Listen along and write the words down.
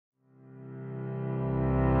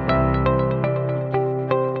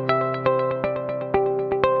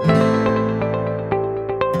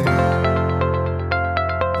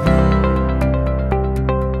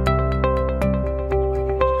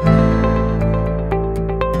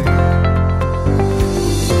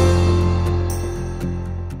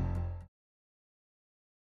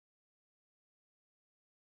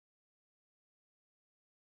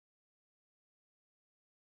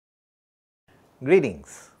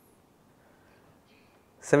Greetings.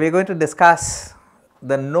 So, we are going to discuss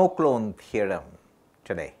the no-clone theorem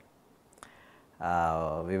today.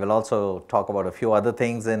 We will also talk about a few other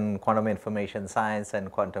things in quantum information science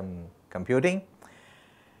and quantum computing.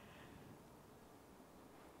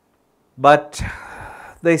 But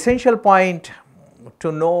the essential point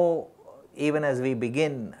to know, even as we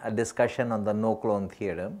begin a discussion on the no-clone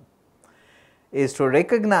theorem, is to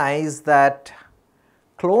recognize that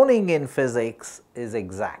cloning in physics is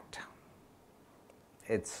exact.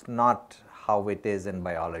 It is not how it is in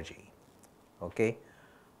biology, okay?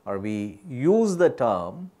 Or we use the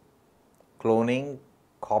term cloning,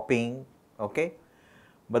 copying, okay?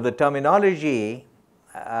 But the terminology,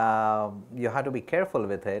 you have to be careful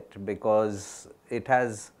with it because it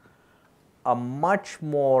has a much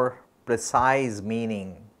more precise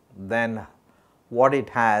meaning than what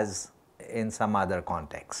it has in some other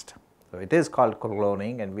context. So, it is called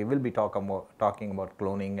cloning, and we will be talking about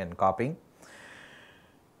cloning and copying,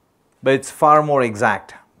 but it is far more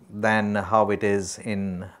exact than how it is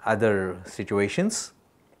in other situations.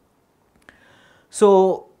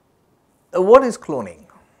 So, what is cloning?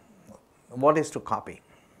 What is to copy?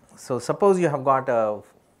 So, suppose you have got a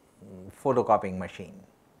photocopying machine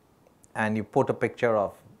and you put a picture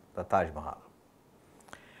of the Taj Mahal,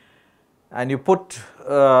 and you put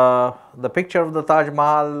the picture of the Taj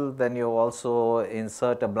Mahal, then you also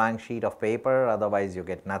insert a blank sheet of paper, otherwise you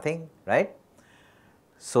get nothing, right?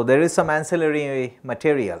 So, there is some ancillary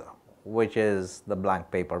material which is the blank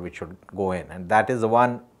paper which should go in, and that is the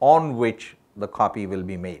one on which the copy will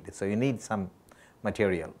be made. So, you need some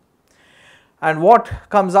material, and what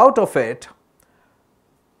comes out of it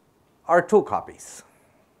are two copies,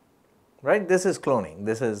 right? This is cloning,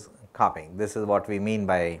 this is copying, this is what we mean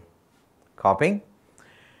by copying.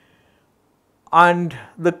 And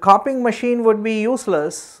the copying machine would be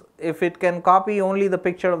useless if it can copy only the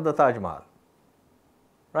picture of the Taj Mahal,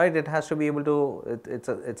 right? It has to be able to,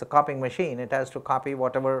 it's a copying machine, it has to copy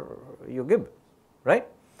whatever you give, right?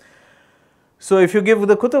 So, if you give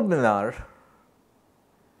the Qutub Minar,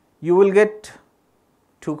 you will get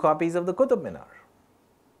two copies of the Qutub Minar,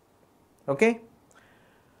 okay?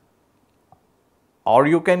 Or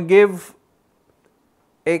you can give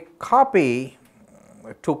a copy,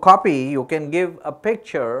 to copy you can give a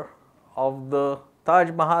picture of the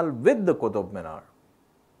Taj Mahal with the Qutub Minar,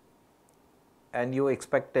 and you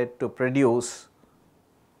expect it to produce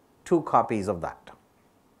two copies of that.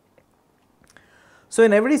 So,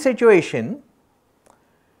 in every situation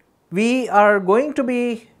we are going to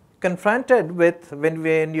be confronted with,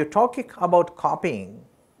 when you talk about copying,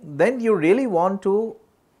 then you really want to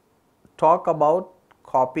talk about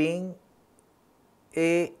copying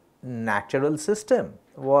a natural system,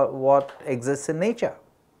 what exists in nature.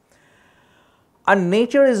 And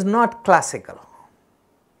nature is not classical,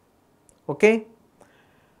 okay?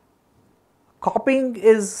 Copying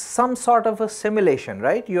is some sort of a simulation,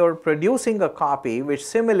 right? You are producing a copy which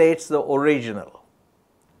simulates the original,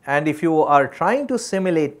 and if you are trying to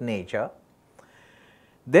simulate nature,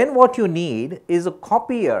 then what you need is a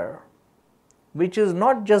copier which is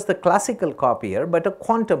not just the classical copier, but a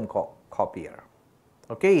quantum copier.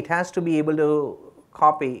 Okay, it has to be able to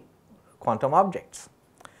copy quantum objects.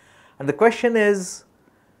 And the question is,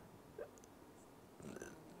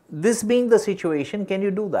 this being the situation, can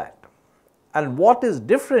you do that? And what is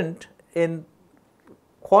different in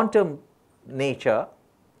quantum nature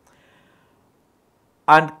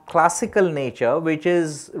and classical nature, which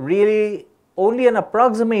is really only an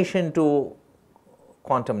approximation to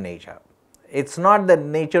quantum nature? It is not that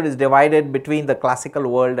nature is divided between the classical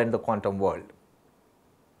world and the quantum world.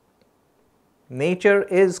 Nature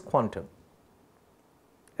is quantum.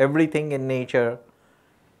 Everything in nature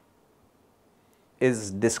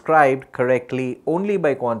is described correctly only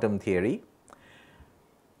by quantum theory.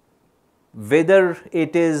 Whether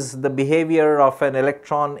it is the behavior of an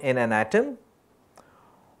electron in an atom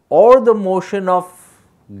or the motion of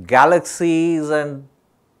galaxies and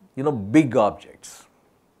big objects.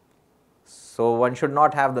 So, one should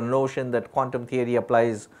not have the notion that quantum theory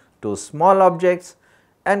applies to small objects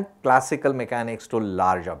and classical mechanics to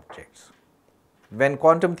large objects. When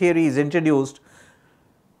quantum theory is introduced,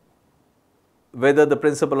 whether the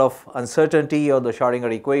principle of uncertainty or the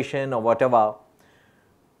Schrodinger equation or whatever,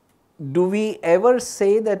 do we ever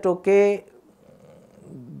say that, okay,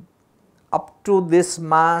 up to this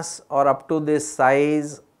mass or up to this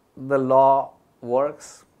size the law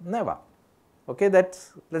works? Never. Okay,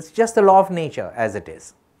 that's just the law of nature as it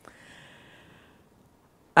is.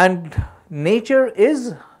 And nature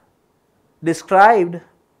is described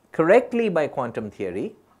correctly by quantum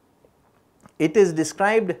theory it is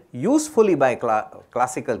described usefully by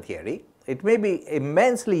classical theory. It may be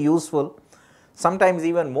immensely useful, sometimes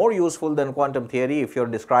even more useful than quantum theory if you are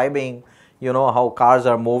describing, how cars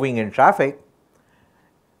are moving in traffic.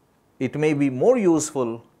 It may be more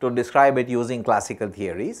useful to describe it using classical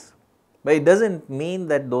theories, but it does not mean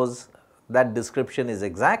that that description is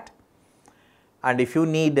exact. And if you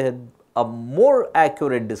needed a more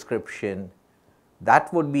accurate description,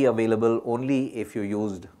 that would be available only if you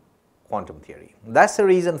used quantum theory. That is the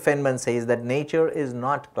reason Feynman says that nature is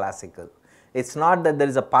not classical. It is not that there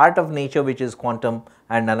is a part of nature which is quantum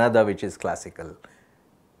and another which is classical.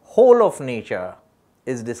 Whole of nature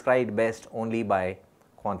is described best only by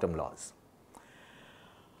quantum laws.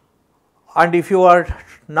 And if you are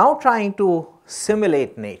now trying to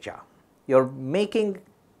simulate nature, you are making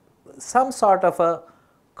some sort of a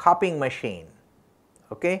copying machine,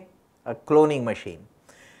 okay, a cloning machine,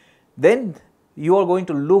 then you are going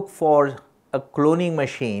to look for a cloning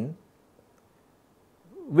machine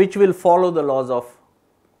which will follow the laws of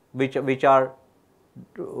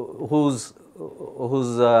whose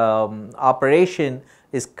operation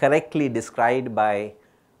is correctly described by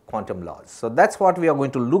quantum laws. So, that is what we are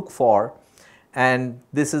going to look for, and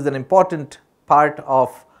this is an important part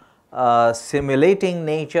of simulating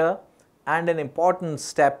nature and an important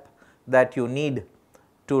step that you need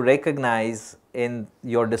to recognize in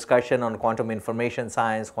your discussion on quantum information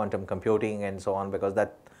science, quantum computing and so on, because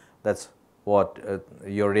that is what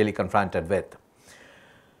you are really confronted with.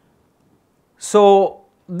 So,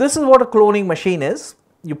 this is what a cloning machine is.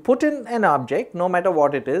 You put in an object, no matter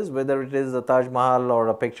what it is, whether it is the Taj Mahal or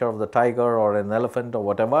a picture of the tiger or an elephant or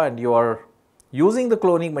whatever, and you are using the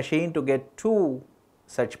cloning machine to get two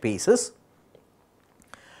such pieces.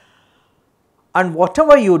 And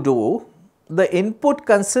whatever you do, the input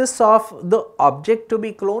consists of the object to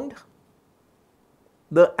be cloned,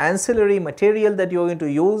 the ancillary material that you are going to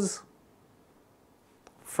use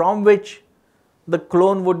from which the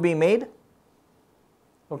clone would be made,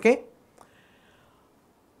 okay,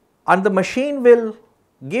 and the machine will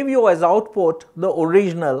give you as output the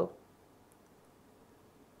original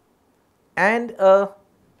and a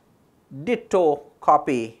ditto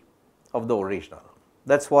copy of the original.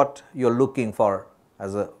 That is what you are looking for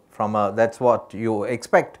that is what you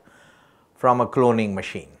expect from a cloning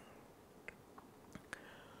machine.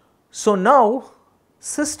 So, now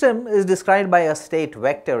system is described by a state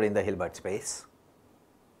vector in the Hilbert space,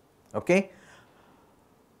 okay.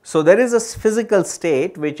 So, there is a physical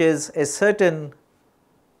state which is a certain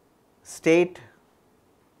state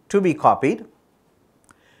to be copied.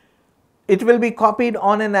 It will be copied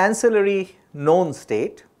on an ancillary known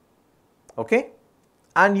state, okay,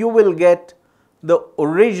 and you will get the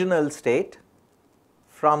original state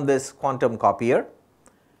from this quantum copier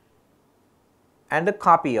and a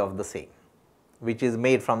copy of the same, which is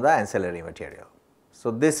made from the ancillary material. So,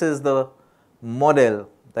 this is the model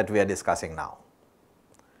that we are discussing now.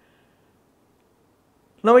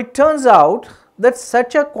 Now, it turns out that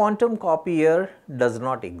such a quantum copier does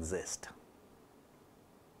not exist,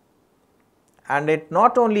 and it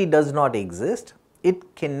not only does not exist,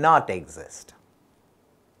 it cannot exist.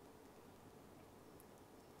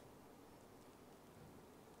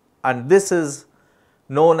 And this is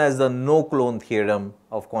known as the no clone theorem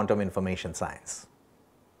of quantum information science,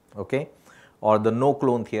 okay, or the no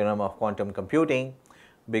clone theorem of quantum computing,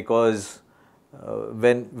 because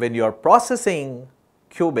when you are processing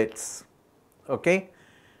qubits, okay,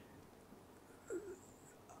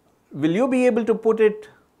 will you be able to put it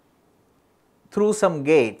through some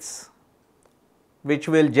gates which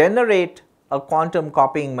will generate a quantum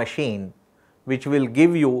copying machine which will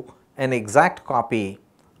give you an exact copy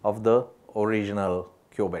of the original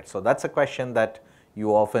qubit. So, that is a question that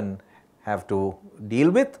you often have to deal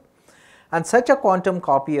with, and such a quantum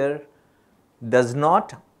copier does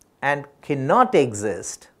not and cannot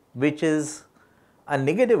exist, which is a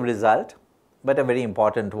negative result, but a very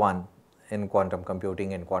important one in quantum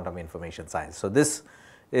computing and quantum information science. So, this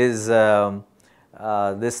is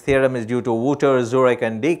this theorem is due to Wouter, Zurek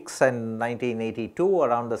and Dix in 1982,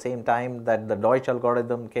 around the same time that the Deutsch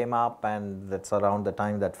algorithm came up, and that is around the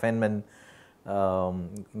time that Feynman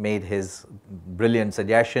made his brilliant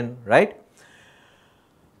suggestion, right.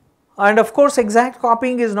 And of course, exact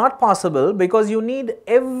copying is not possible because you need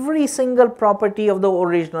every single property of the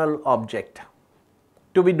original object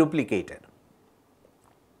to be duplicated,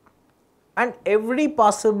 and every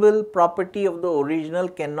possible property of the original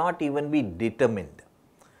cannot even be determined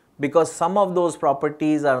because some of those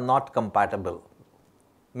properties are not compatible.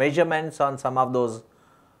 Measurements on some of those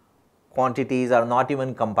quantities are not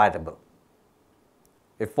even compatible.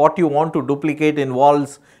 If what you want to duplicate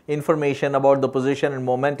involves information about the position and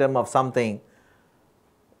momentum of something,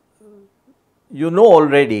 you know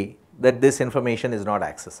already that this information is not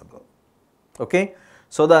accessible. Okay?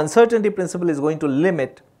 So, the uncertainty principle is going to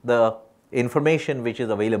limit the information which is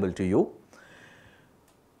available to you.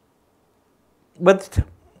 But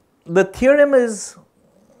the theorem is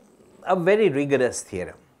a very rigorous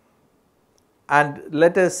theorem, and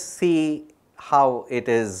let us see how it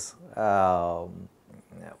is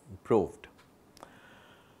proved.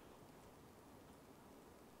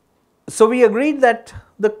 So, we agreed that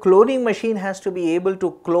the cloning machine has to be able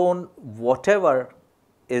to clone whatever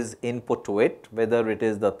is input to it, whether it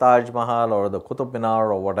is the Taj Mahal or the Qutub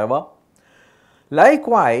Minar or whatever.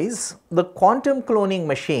 Likewise, the quantum cloning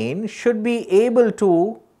machine should be able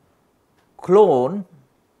to clone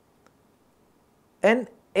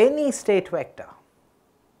any state vector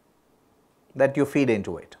that you feed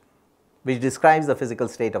into it, which describes the physical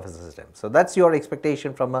state of a system. So, that is your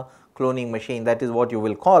expectation from a cloning machine. That is what you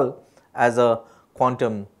will call as a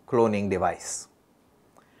quantum cloning device.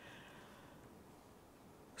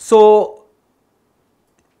 So,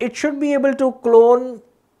 it should be able to clone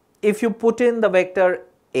if you put in the vector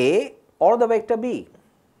A or the vector B,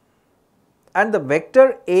 and the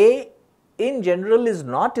vector A in general is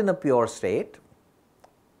not in a pure state,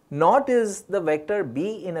 nor is the vector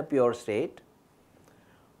B in a pure state.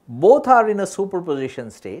 Both are in a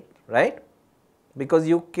superposition state, right, because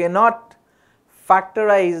you cannot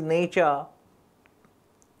factorize nature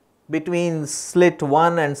between slit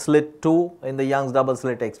 1 and slit 2 in the Young's double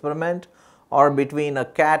slit experiment, or between a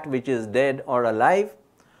cat which is dead or alive,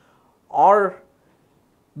 or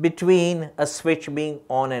between a switch being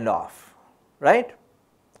on and off, right.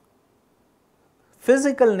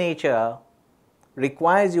 Physical nature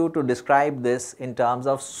requires you to describe this in terms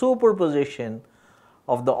of superposition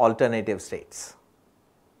of the alternative states,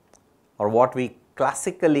 or what we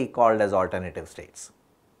classically called as alternative states.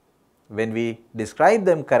 When we describe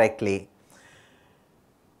them correctly,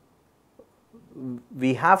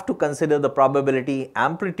 we have to consider the probability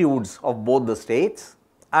amplitudes of both the states,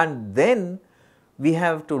 and then we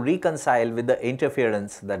have to reconcile with the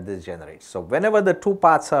interference that this generates. So, whenever the two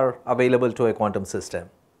paths are available to a quantum system,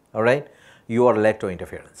 all right, you are led to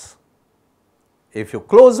interference. If you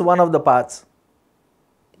close one of the paths,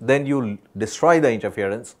 then you destroy the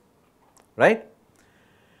interference, right.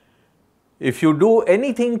 If you do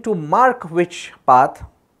anything to mark which path,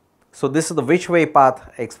 so this is the which way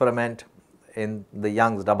path experiment in the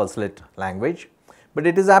Young's double slit language, but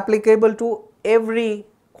it is applicable to every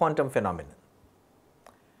quantum phenomenon.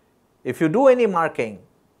 If you do any marking,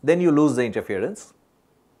 then you lose the interference,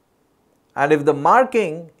 and if the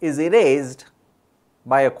marking is erased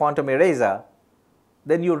by a quantum eraser,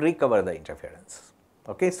 then you recover the interference.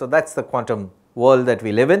 Okay? So, that is the quantum world that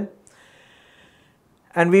we live in.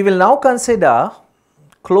 And we will now consider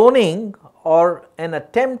cloning, or an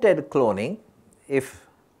attempted cloning, if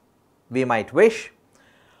we might wish,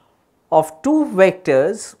 of two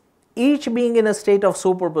vectors, each being in a state of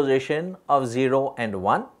superposition of 0 and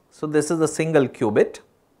 1. So, this is a single qubit,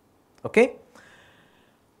 okay?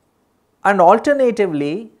 And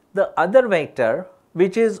alternatively, the other vector,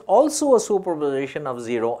 which is also a superposition of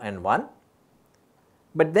 0 and 1,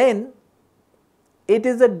 but then it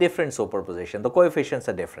is a different superposition, the coefficients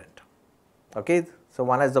are different, okay. So,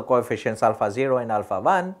 one has the coefficients alpha 0 and alpha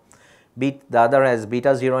 1, the other has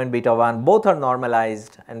beta 0 and beta 1, both are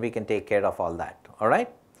normalized, and we can take care of all that, all right.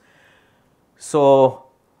 So,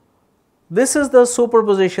 this is the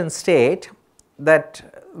superposition state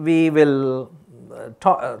that we will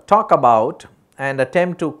talk about and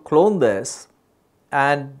attempt to clone this,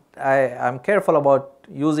 and I am careful about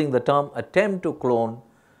using the term attempt to clone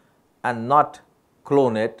and not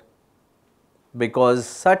clone it, because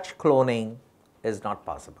such cloning is not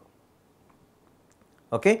possible.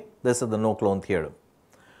 Okay? This is the no clone theorem.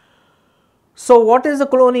 So, what does the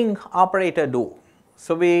cloning operator do?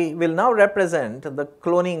 So, we will now represent the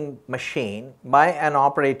cloning machine by an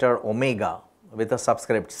operator omega with a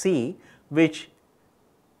subscript c, which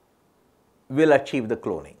will achieve the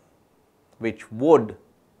cloning, which would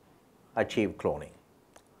achieve cloning.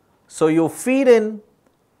 So, you feed in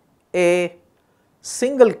a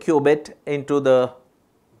single qubit into the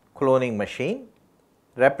cloning machine,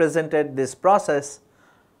 represented this process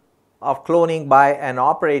of cloning by an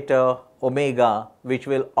operator omega, which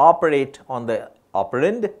will operate on the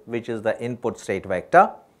operand, which is the input state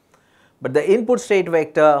vector. But the input state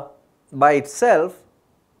vector by itself,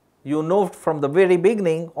 you know from the very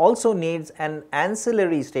beginning, also needs an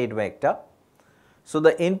ancillary state vector. So,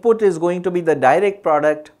 the input is going to be the direct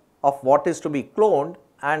product of what is to be cloned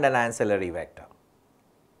and an ancillary vector.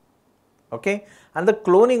 okay, and the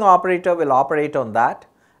cloning operator will operate on that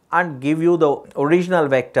and give you the original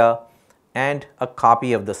vector and a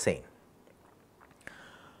copy of the same.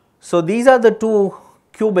 So, these are the two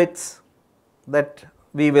qubits that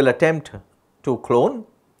we will attempt to clone.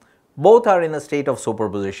 Both are in a state of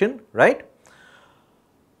superposition, right.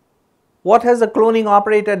 What has the cloning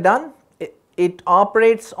operator done? It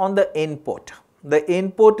operates on the input. The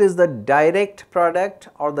input is the direct product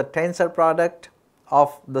or the tensor product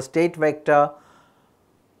of the state vector,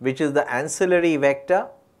 which is the ancillary vector,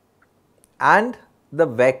 and the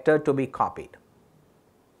vector to be copied.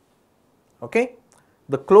 Okay.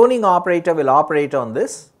 The cloning operator will operate on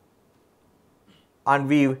this, and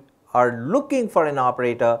we are looking for an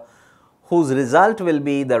operator whose result will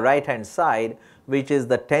be the right hand side, which is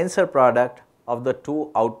the tensor product of the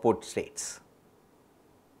two output states.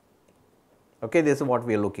 Okay, this is what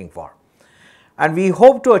we are looking for, and we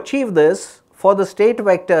hope to achieve this for the state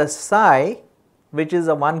vector psi, which is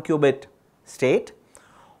a 1 qubit state,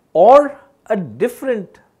 or a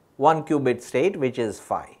different 1 qubit state, which is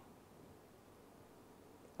phi.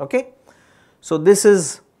 Okay. So, this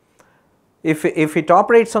is if it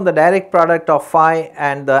operates on the direct product of phi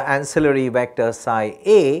and the ancillary vector psi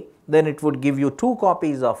a, then it would give you two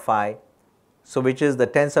copies of phi. So, which is the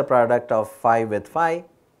tensor product of phi with phi,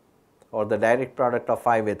 or the direct product of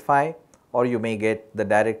phi with phi, or you may get the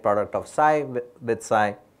direct product of psi with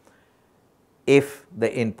psi if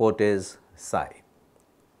the input is psi.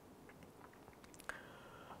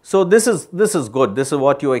 So, this is good. This is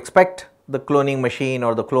what you expect the cloning machine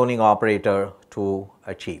or the cloning operator to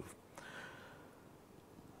achieve.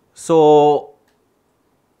 So,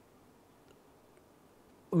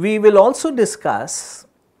 we will also discuss,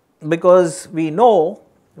 because we know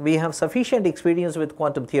we have sufficient experience with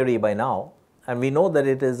quantum theory by now, and we know that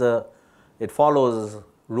it follows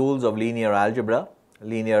rules of linear algebra,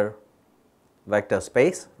 linear vector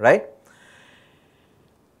space, right.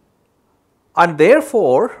 And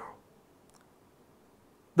therefore,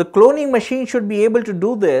 the cloning machine should be able to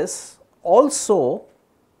do this also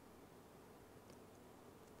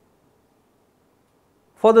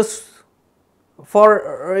for this,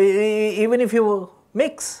 for even if you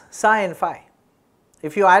mix psi and phi,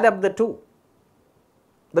 if you add up the two,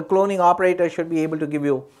 the cloning operator should be able to give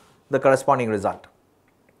you the corresponding result.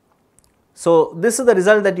 So, this is the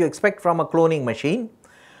result that you expect from a cloning machine.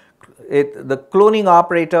 The cloning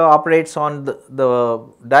operator operates on the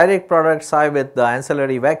direct product psi with the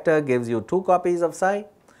ancillary vector, gives you two copies of psi.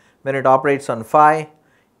 When it operates on phi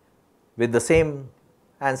with the same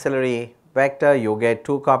ancillary vector, you get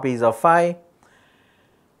two copies of phi.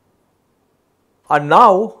 And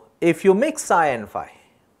now, if you mix psi and phi,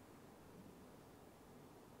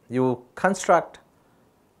 you construct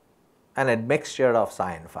an admixture of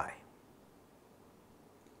psi and phi.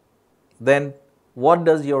 Then what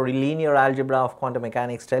does your linear algebra of quantum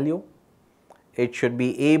mechanics tell you? It should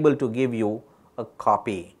be able to give you a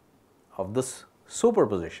copy of this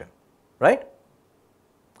superposition, right.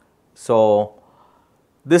 So,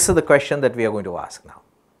 this is the question that we are going to ask now.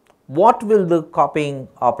 What will the copying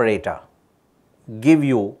operator give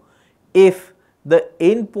you if the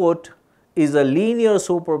input is a linear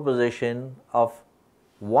superposition of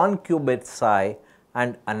one qubit psi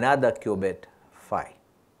and another qubit phi?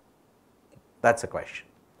 That is a question.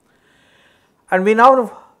 And we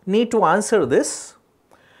now need to answer this,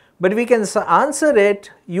 but we can answer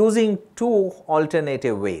it using two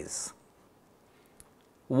alternative ways.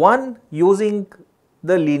 One, using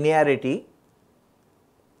the linearity,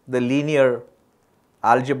 the linear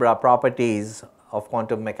algebra properties of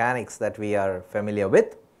quantum mechanics that we are familiar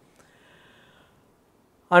with,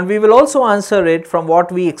 and we will also answer it from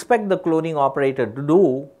what we expect the cloning operator to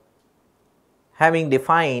do, having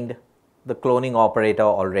defined the cloning operator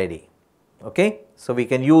already. Okay? So, we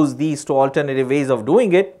can use these two alternative ways of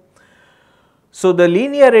doing it. So, the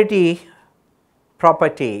linearity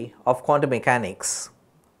property of quantum mechanics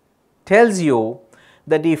tells you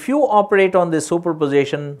that if you operate on this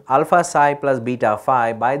superposition alpha psi plus beta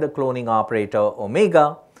phi by the cloning operator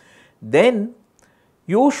omega, then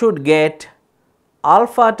you should get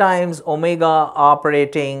alpha times omega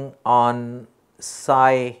operating on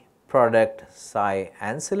psi product psi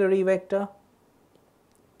ancillary vector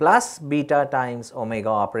plus beta times omega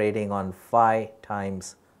operating on phi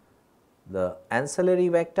times the ancillary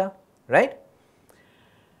vector, right.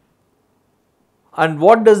 And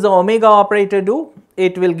what does the omega operator do?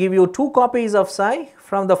 It will give you two copies of psi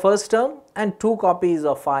from the first term and two copies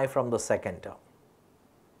of phi from the second term.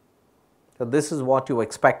 So, this is what you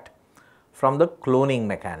expect from the cloning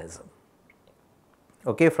mechanism,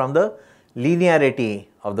 okay, from the linearity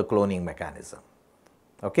of the cloning mechanism.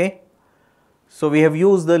 Okay. So, we have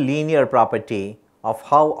used the linear property of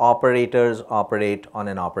how operators operate on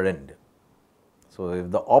an operand. So, if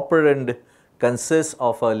the operand consists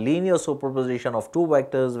of a linear superposition of two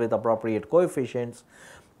vectors with appropriate coefficients,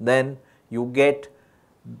 then you get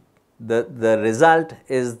the result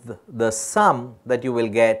is the sum that you will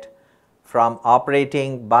get from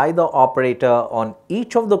operating by the operator on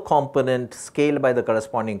each of the component scaled by the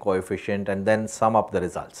corresponding coefficient and then sum up the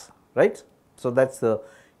results, right. So, that is the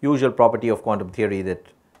usual property of quantum theory that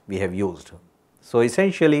we have used. So,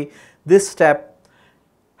 essentially this step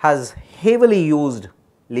has heavily used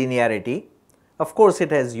linearity. Of course, it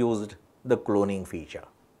has used the cloning feature.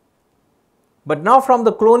 But now from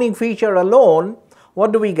the cloning feature alone,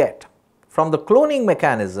 what do we get? From the cloning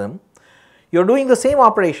mechanism, you are doing the same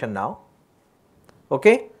operation now.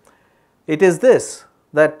 Okay? It is this,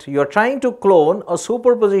 that you are trying to clone a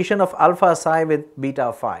superposition of alpha psi with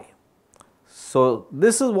beta phi. So,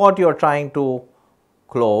 this is what you are trying to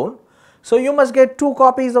clone. So, you must get two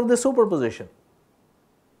copies of the superposition.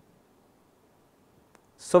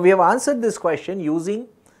 So, we have answered this question using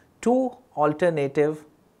two alternative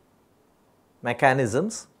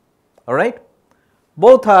mechanisms, all right.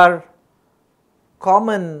 Both are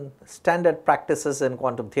common standard practices in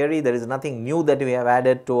quantum theory. There is nothing new that we have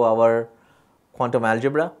added to our quantum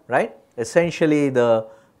algebra, right. Essentially the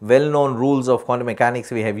well known rules of quantum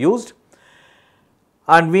mechanics we have used,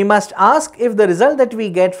 and we must ask if the result that we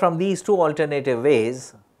get from these two alternative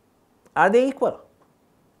ways, are they equal?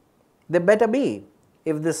 They better be,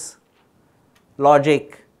 if this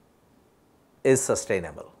logic is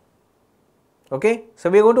sustainable. Okay? So,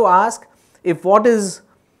 we are going to ask if what is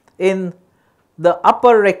in the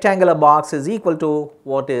upper rectangular box is equal to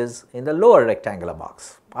what is in the lower rectangular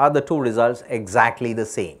box. Are the two results exactly the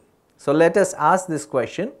same? So, let us ask this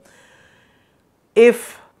question.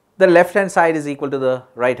 If the left hand side is equal to the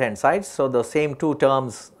right hand side, so the same two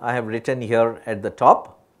terms I have written here at the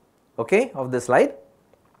top, okay, of the slide.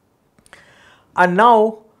 And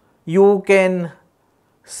now you can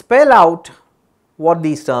spell out what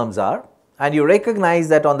these terms are, and you recognize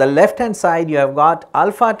that on the left hand side you have got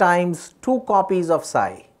alpha times 2 copies of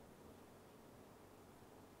psi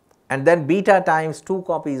and then beta times 2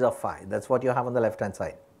 copies of phi. That is what you have on the left hand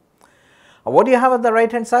side. What do you have on the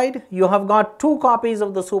right hand side? You have got 2 copies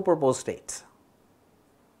of the superposed states.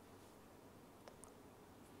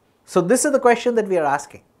 So, this is the question that we are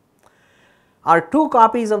asking. Are 2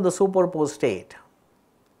 copies of the superposed state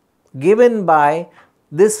given by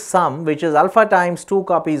this sum, which is alpha times 2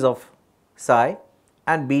 copies of psi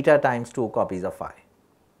and beta times 2 copies of phi.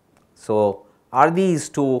 So, are these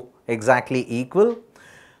two exactly equal?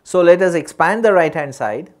 So, let us expand the right hand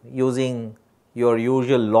side using your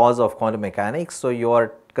usual laws of quantum mechanics. So, you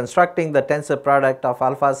are constructing the tensor product of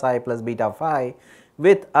alpha psi plus beta phi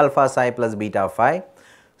with alpha psi plus beta phi.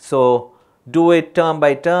 So, do it term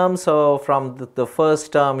by term. So, from the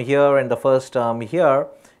first term here and the first term here,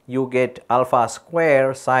 you get alpha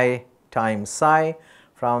square psi times psi.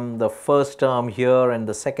 From the first term here and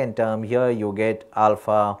the second term here, you get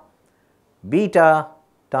alpha beta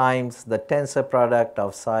times the tensor product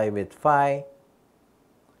of psi with phi.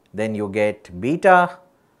 Then you get beta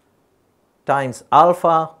times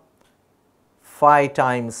alpha, phi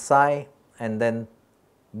times psi, and then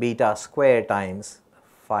beta square times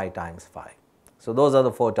phi times phi. So, those are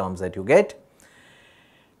the 4 terms that you get.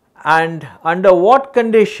 And under what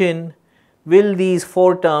condition will these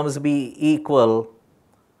 4 terms be equal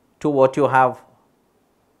to what you have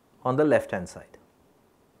on the left hand side?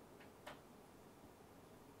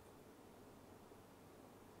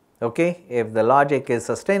 Okay, if the logic is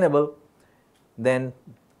sustainable, then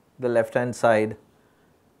the left hand side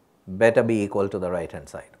better be equal to the right hand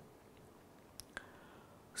side.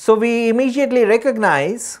 So, we immediately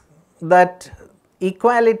recognize that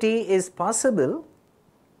equality is possible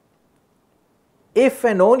if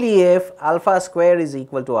and only if alpha square is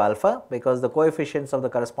equal to alpha, because the coefficients of the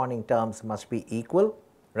corresponding terms must be equal,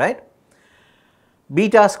 right.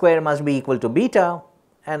 Beta square must be equal to beta,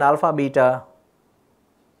 and alpha beta,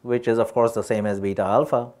 which is of course the same as beta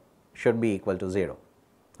alpha, should be equal to 0.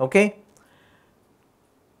 Okay.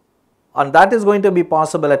 And that is going to be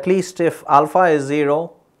possible at least if alpha is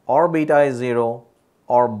 0 or beta is 0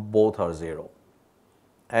 or both are 0.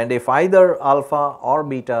 And if either alpha or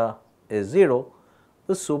beta is 0,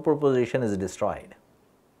 the superposition is destroyed.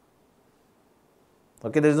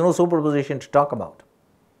 Okay, there is no superposition to talk about,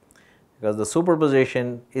 because the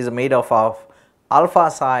superposition is made up of alpha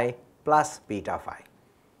psi plus beta phi.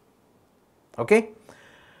 Okay,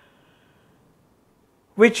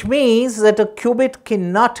 which means that a qubit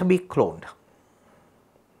cannot be cloned.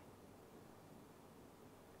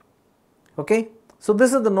 Okay? So,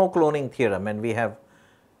 this is the no cloning theorem, and we have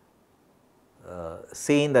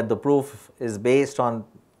seen that the proof is based on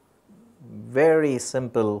very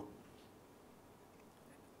simple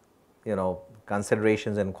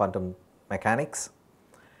considerations in quantum mechanics,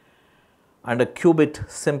 and a qubit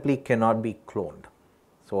simply cannot be cloned.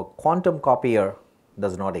 So, a quantum copier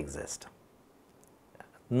does not exist.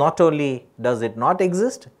 Not only does it not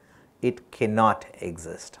exist, it cannot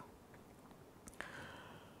exist.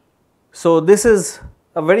 So, this is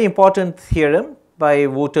a very important theorem by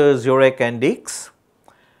Wouter, Zurek and Dijks,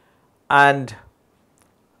 and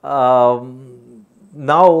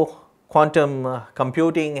now quantum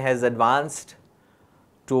computing has advanced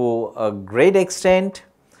to a great extent.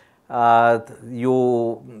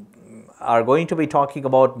 You are going to be talking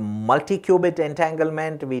about multi-qubit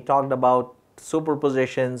entanglement. We talked about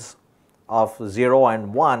superpositions of 0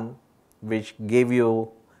 and 1, which gave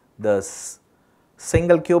you the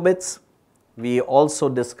single qubits. We also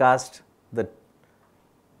discussed the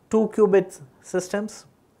 2-qubit systems,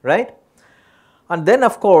 right? And then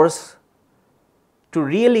of course, to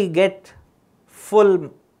really get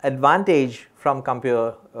full advantage from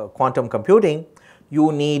quantum computing,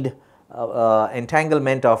 you need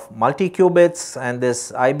entanglement of multi-qubits, and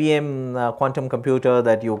this IBM quantum computer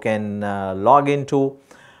that you can log into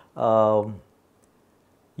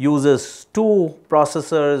uses 2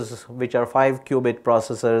 processors which are 5-qubit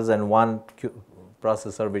processors and 1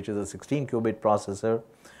 processor which is a 16-qubit processor.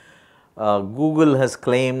 Google has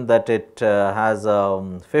claimed that it has a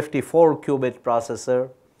 54-qubit processor,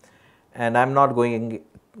 and I'm not going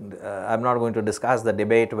to discuss the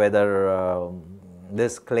debate whether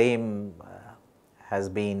this claim has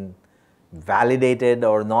been validated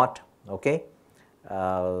or not. Okay,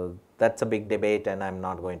 that's a big debate, and I'm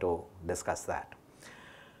not going to discuss that.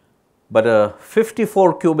 But a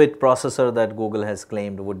 54-qubit processor that Google has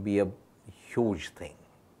claimed would be a huge thing.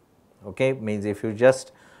 Okay, means if you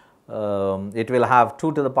just it will have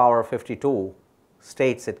 2 to the power 52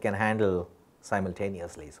 states it can handle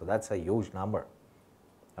simultaneously. So, that is a huge number,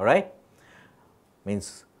 all right.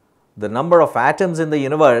 Means the number of atoms in the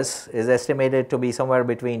universe is estimated to be somewhere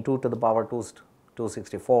between 2 to the power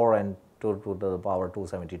 264 and 2 to the power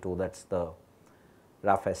 272. That is the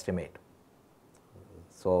rough estimate.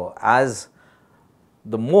 So, as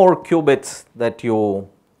the more qubits that you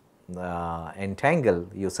entangle,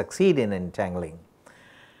 you succeed in entangling,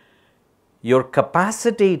 your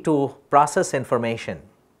capacity to process information,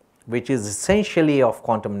 which is essentially of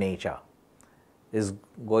quantum nature, is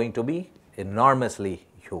going to be enormously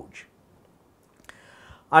huge.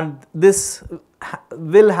 And this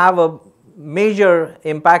will have a major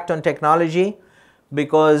impact on technology,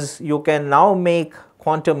 because you can now make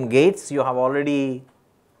quantum gates. You have already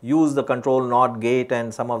used the control NOT gate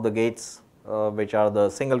and some of the gates which are the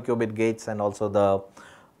single qubit gates and also the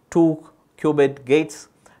 2-qubit gates,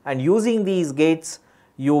 and using these gates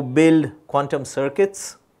you build quantum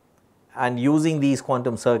circuits, and using these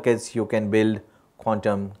quantum circuits you can build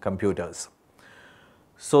quantum computers.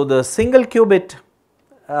 So, the single qubit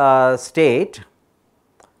state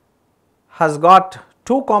has got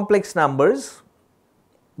 2 complex numbers,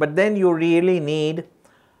 but then you really need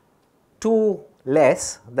 2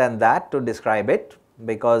 less than that to describe it,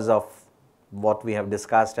 because of what we have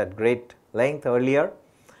discussed at great length earlier,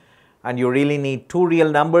 and you really need 2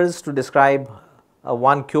 real numbers to describe a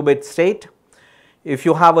 1 qubit state. If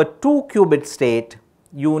you have a 2 qubit state,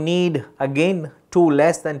 you need again 2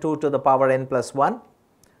 less than 2 to the power n plus 1.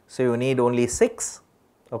 So, you need only 6,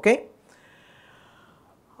 okay.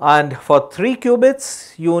 And for 3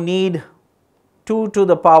 qubits, you need 2 to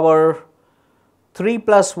the power 3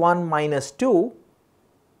 plus 1 minus 2,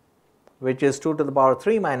 which is 2 to the power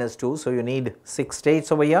 3 minus 2. So, you need 6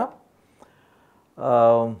 states over here,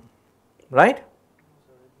 right?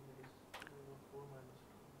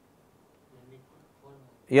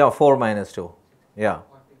 Yeah, 4 minus 2, yeah.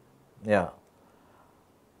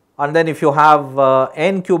 And then if you have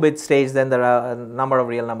n qubit states, then the number of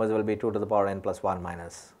real numbers will be 2 to the power n plus 1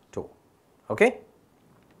 minus 2, okay.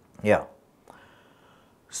 Yeah.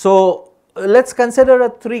 So, let us consider a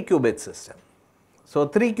 3 qubit system. So,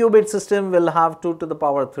 3 qubit system will have 2 to the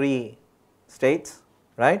power 3 states,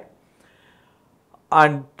 right,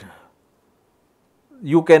 and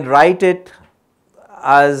you can write it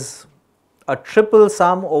as a triple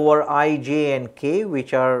sum over I, j and k,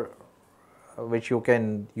 which you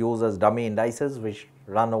can use as dummy indices, which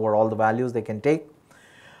run over all the values they can take,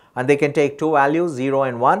 and they can take 2 values 0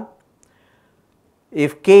 and 1.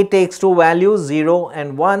 If k takes 2 values 0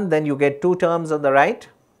 and 1, then you get 2 terms on the right,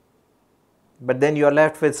 but then you are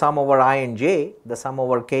left with sum over I and j. The sum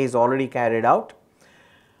over k is already carried out.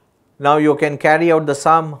 Now you can carry out the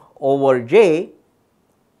sum over j,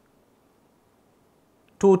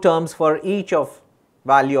 2 terms for each of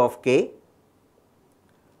value of k.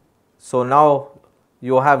 So now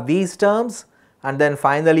you have these terms, and then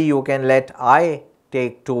finally you can let I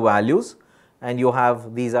take 2 values, and you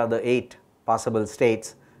have, these are the 8 possible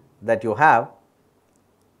states that you have,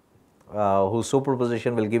 whose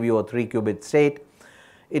superposition will give you a 3 qubit state.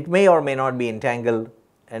 It may or may not be entangled,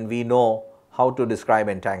 and we know how to describe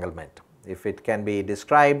entanglement. If it can be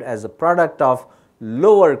described as a product of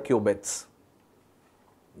lower qubits,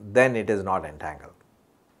 then it is not entangled.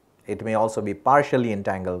 It may also be partially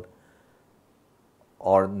entangled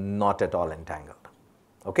or not at all entangled.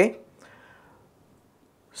 Okay?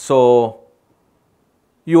 So,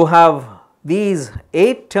 you have these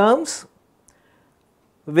 8 terms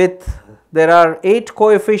with, there are 8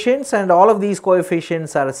 coefficients, and all of these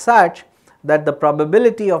coefficients are such that the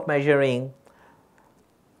probability of measuring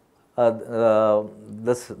of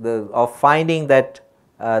finding that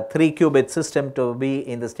 3 qubit system to be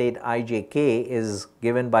in the state ijk is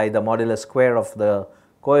given by the modulus square of the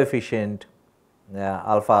coefficient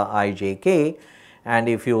alpha ijk, and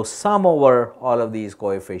if you sum over all of these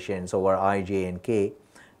coefficients over ij and k,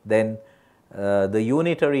 then the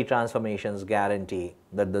unitary transformations guarantee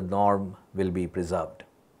that the norm will be preserved.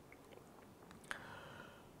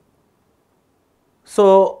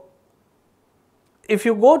 So, if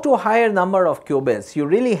you go to a higher number of qubits, you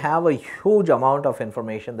really have a huge amount of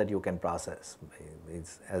information that you can process.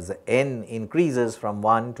 As the n increases from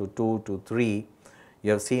 1 to 2 to 3,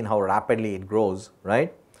 you have seen how rapidly it grows,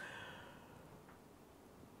 right?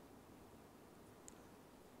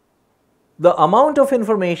 The amount of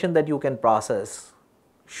information that you can process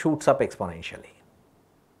shoots up exponentially,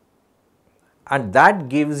 and that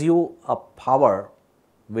gives you a power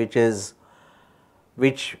which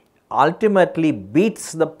ultimately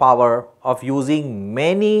beats the power of using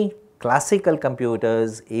many classical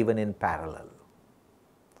computers even in parallel.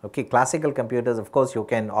 Okay, classical computers, of course, you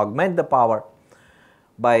can augment the power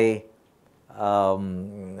by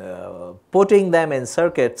putting them in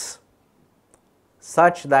circuits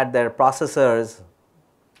such that their processors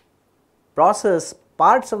process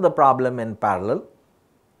parts of the problem in parallel.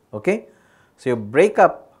 Okay? So, you break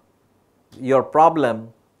up your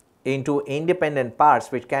problem into independent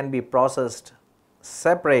parts which can be processed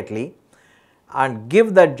separately and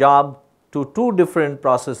give that job to 2 different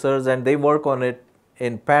processors, and they work on it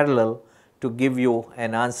in parallel to give you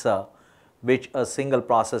an answer which a single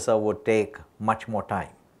processor would take much more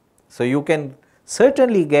time. So, you can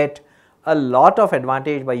certainly get a lot of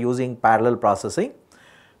advantage by using parallel processing,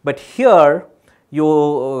 but here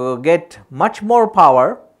you get much more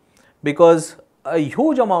power because a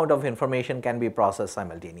huge amount of information can be processed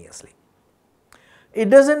simultaneously. It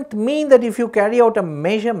does not mean that if you carry out a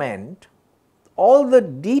measurement, all the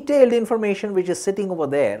detailed information which is sitting over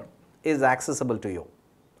there is accessible to you.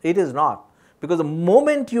 It is not, because the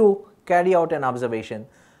moment you carry out an observation,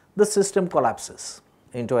 the system collapses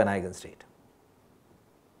into an eigenstate.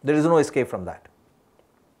 There is no escape from that,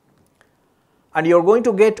 and you are going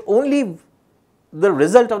to get only the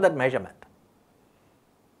result of that measurement.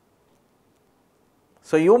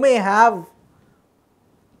 So, you may have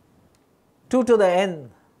 2 to the n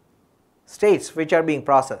states which are being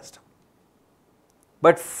processed,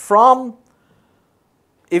 but from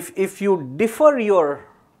if you differ your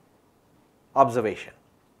observation,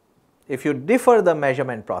 if you differ the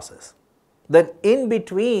measurement process, then in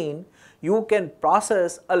between you can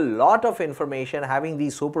process a lot of information having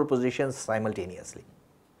these superpositions simultaneously,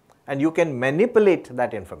 and you can manipulate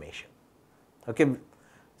that information. Okay.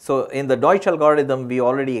 So, in the Deutsch algorithm we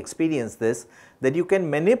already experienced this, that you can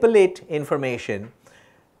manipulate information.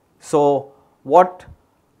 So, what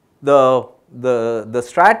the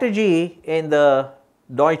strategy in the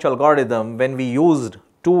Deutsch algorithm, when we used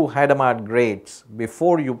 2 Hadamard gates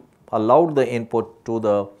before you allowed the input to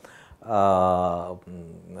the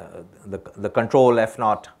control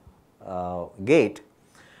F0 gate,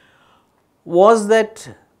 was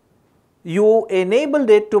that you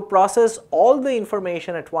enabled it to process all the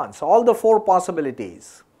information at once, all the 4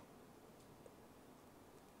 possibilities,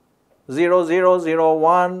 0, 0, 0,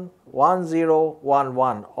 1, 1, 0, 1,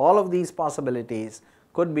 1, all of these possibilities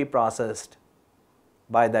could be processed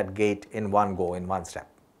by that gate in one go, in one step.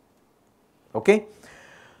 Okay?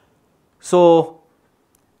 So,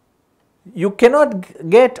 you cannot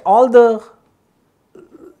get all the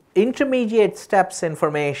intermediate steps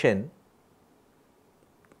information,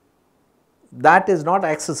 that is not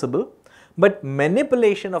accessible, but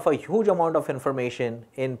manipulation of a huge amount of information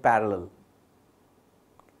in parallel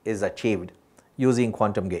is achieved using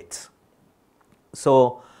quantum gates.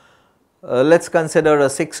 So, Let us consider a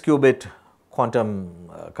 6 qubit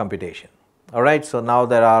quantum computation. All right. So, now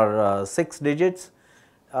there are 6 digits,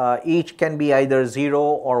 each can be either 0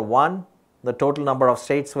 or 1. The total number of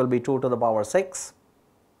states will be 2 to the power 6,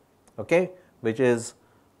 okay, which is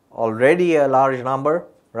already a large number,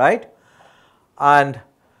 right. And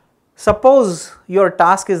suppose your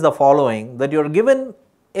task is the following, that you are given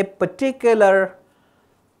a particular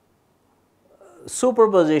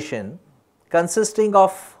superposition consisting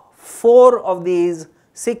of 4 of these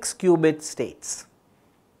 6 qubit states,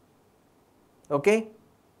 okay.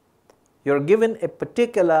 You are given a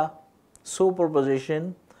particular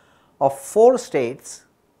superposition of 4 states,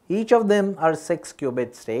 each of them are 6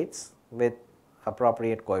 qubit states with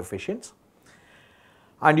appropriate coefficients,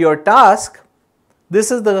 and your task,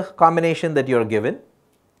 this is the combination that you are given,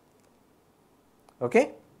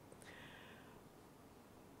 okay.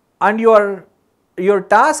 And your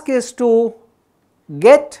task is to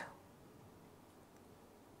get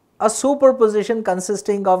a superposition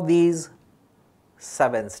consisting of these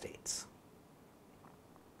 7 states.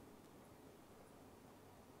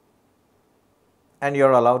 And you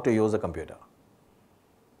are allowed to use a computer,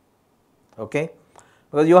 okay,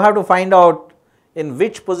 because you have to find out in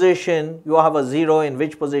which position you have a 0, in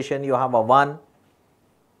which position you have a 1,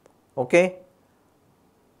 okay,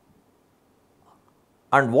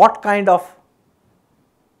 and what kind of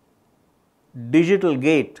digital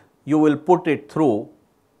gate you will put it through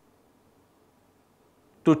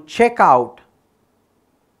to check out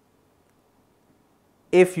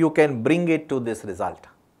if you can bring it to this result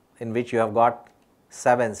in which you have got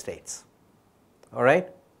 7 states, all right.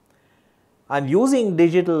 And using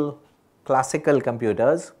digital classical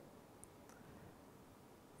computers,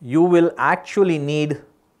 you will actually need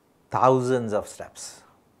thousands of steps,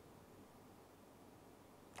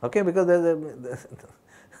 okay, because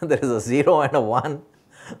there is a 0 and a 1,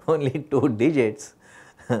 only 2 digits,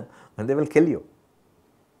 and they will kill you,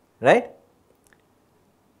 right.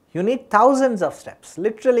 You need thousands of steps,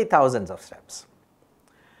 literally thousands of steps.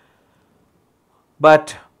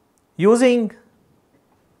 But using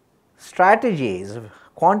strategies,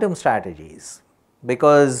 quantum strategies,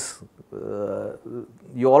 because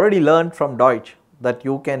you already learned from Deutsch that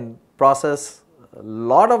you can process a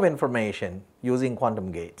lot of information using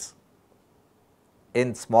quantum gates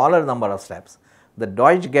in smaller number of steps. The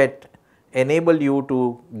Deutsch gate enable you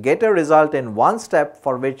to get a result in 1 step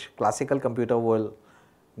for which classical computer will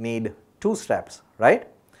need 2 steps, right.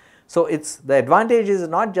 So, the advantage is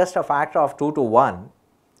not just a factor of 2 to 1,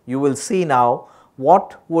 you will see now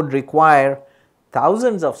what would require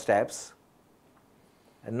thousands of steps,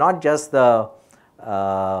 and not just the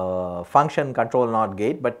function control NOT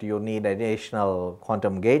gate, but you need additional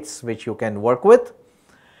quantum gates which you can work with.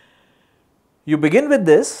 You begin with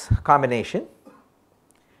this combination,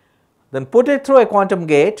 then put it through a quantum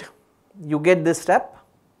gate, you get this step,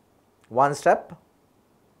 1 step,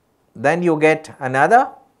 then you get another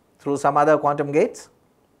through some other quantum gates,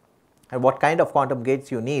 and what kind of quantum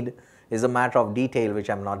gates you need is a matter of detail which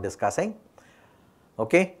I am not discussing,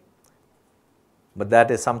 okay. But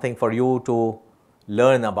that is something for you to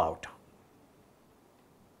learn about.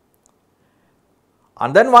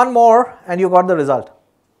 And then 1 more and you got the result.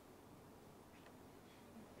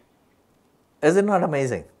 Is it not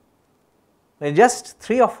amazing? In just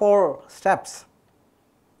 3 or 4 steps,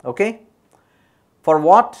 okay, for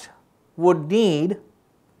what would need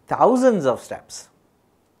thousands of steps.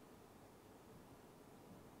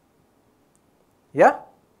 Yeah?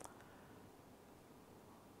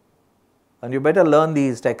 And you better learn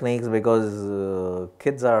these techniques because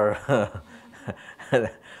kids are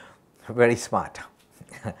very smart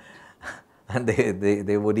and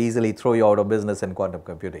they would easily throw you out of business in quantum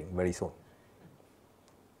computing very soon,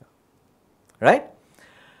 right.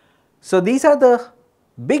 So, these are the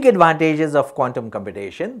big advantages of quantum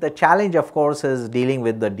computation. The challenge of course is dealing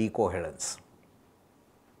with the decoherence,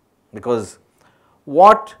 because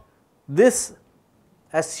what this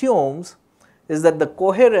assumes is that the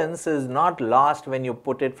coherence is not lost when you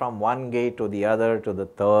put it from one gate to the other to the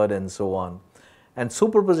third and so on. And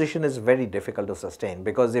superposition is very difficult to sustain,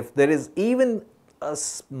 because if there is even a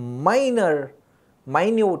minute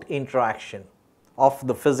interaction of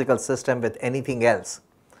the physical system with anything else,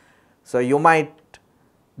 so you might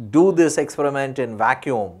do this experiment in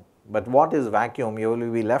vacuum, but what is vacuum? You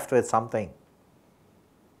will be left with something,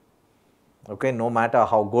 okay, no matter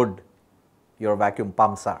how good your vacuum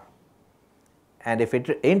pumps are. And if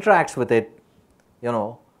it interacts with it, you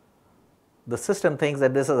know, the system thinks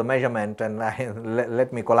that this is a measurement and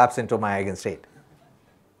let me collapse into my eigenstate,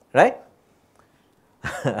 right.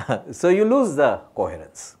 So, you lose the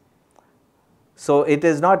coherence. So it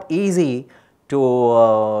is not easy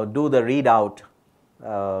to do the readout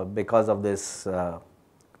because of this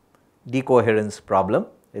decoherence problem.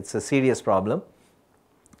 It's a serious problem,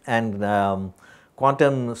 and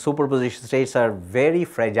quantum superposition states are very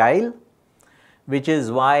fragile, which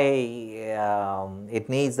is why it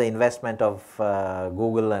needs the investment of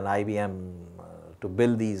Google and IBM to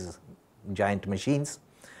build these giant machines.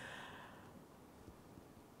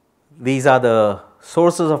 These are the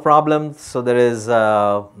sources of problems. So there is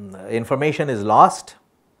information is lost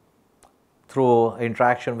through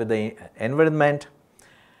interaction with the environment,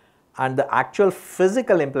 and the actual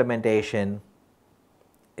physical implementation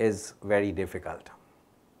is very difficult.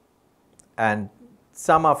 And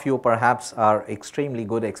some of you perhaps are extremely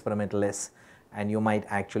good experimentalists and you might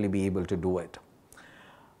actually be able to do it.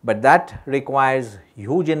 But that requires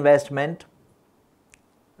huge investment,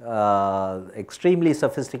 extremely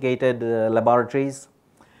sophisticated laboratories,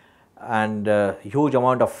 and huge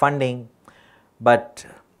amount of funding. But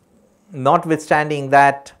notwithstanding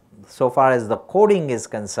that, so far as the coding is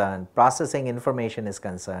concerned, processing information is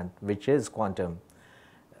concerned, which is quantum,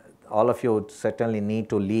 all of you certainly need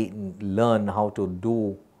to learn how to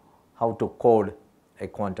code a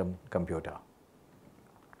quantum computer.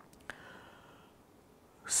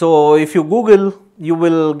 So if you Google, you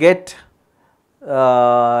will get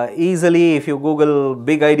easily, if you Google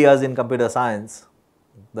big ideas in computer science,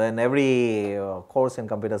 then every course in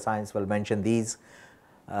computer science will mention these: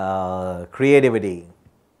 creativity.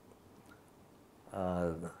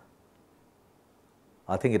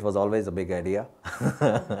 I think it was always a big idea,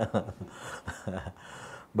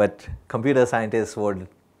 but computer scientists would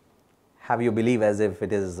have you believe as if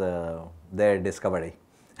it is their discovery.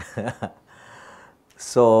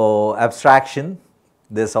 So abstraction,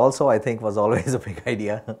 this also I think was always a big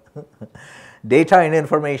idea. Data and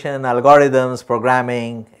information, algorithms,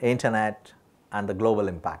 programming, internet, and the global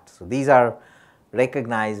impact. So these are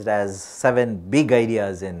recognized as 7 big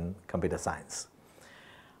ideas in computer science.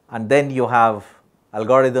 And then you have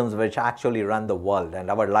algorithms which actually run the world, and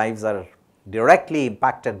our lives are directly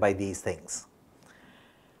impacted by these things.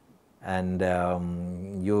 And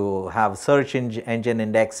you have search engine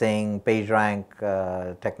indexing,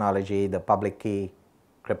 PageRank technology, the public key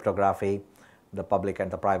cryptography, the public and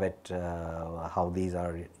the private, how these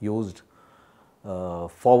are used,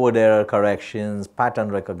 forward error corrections, pattern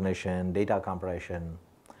recognition, data compression.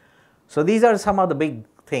 So these are some of the big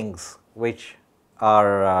things which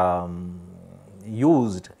are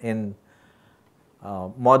used in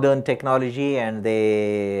modern technology, and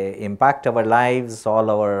they impact our lives, all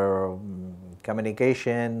our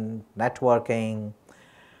communication, networking,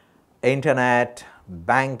 internet,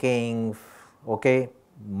 banking, okay,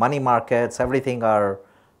 money markets, everything are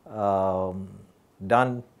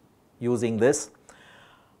done using this.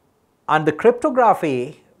 And the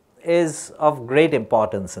cryptography is of great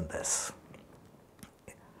importance in this.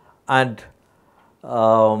 And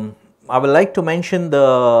I would like to mention the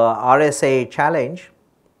RSA challenge,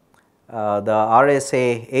 the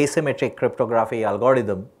RSA asymmetric cryptography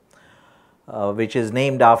algorithm, which is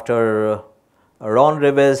named after Ron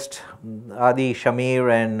Rivest, Adi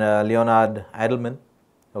Shamir, and Leonard Edelman.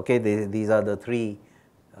 Okay, these are the 3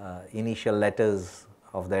 initial letters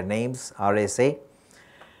of their names, RSA.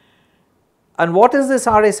 And what is this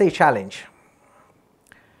RSA challenge?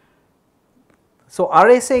 So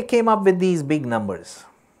RSA came up with these big numbers,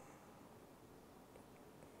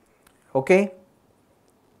 okay,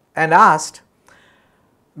 and asked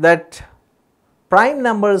that prime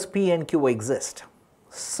numbers P and Q exist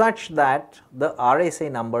such that the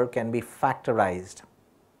RSA number can be factorized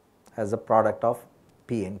as a product of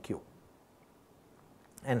P and Q.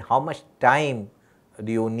 And how much time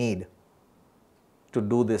do you need to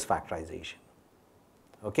do this factorization?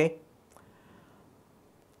 Okay?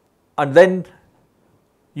 And then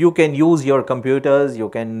you can use your computers, you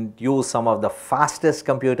can use some of the fastest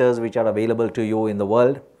computers which are available to you in the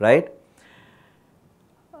world, right?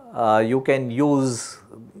 You can use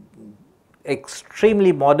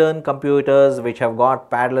extremely modern computers which have got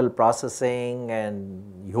parallel processing and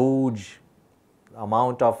huge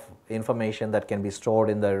amount of information that can be stored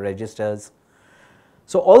in the registers.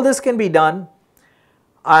 So all this can be done,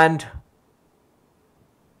 and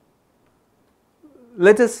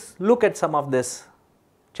let us look at some of this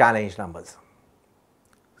challenge numbers.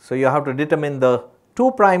 So you have to determine the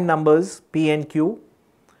 2 prime numbers P and Q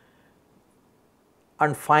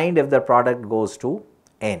and find if the product goes to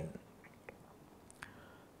N.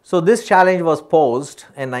 So this challenge was posed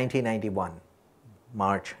in 1991,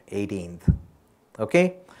 March 18th,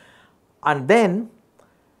 okay, and then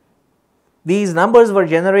these numbers were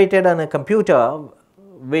generated on a computer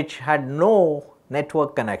which had no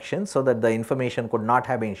network connection so that the information could not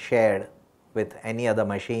have been shared with any other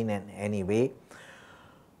machine in any way.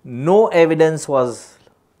 No evidence was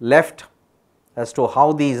left as to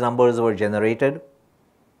how these numbers were generated,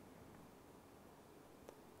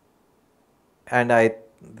 and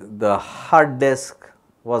the hard disk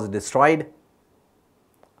was destroyed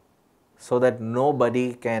so that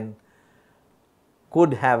nobody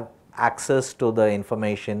could have access to the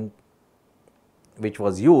information which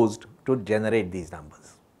was used to generate these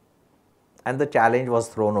numbers. And the challenge was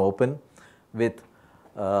thrown open with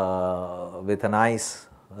a nice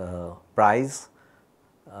prize.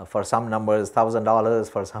 For some numbers $1,000,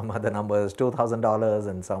 for some other numbers $2,000,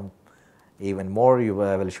 and some even more.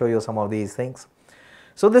 I will show you some of these things.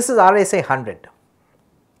 So, this is RSA 100.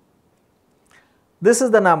 This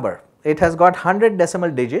is the number. It has got 100 decimal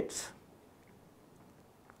digits,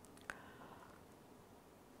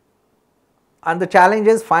 and the challenge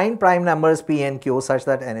is find prime numbers p and q such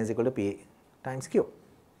that n is equal to p times q.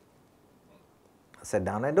 Sit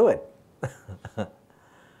down and do it.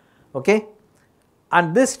 Okay.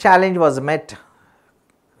 And this challenge was met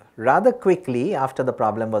rather quickly after the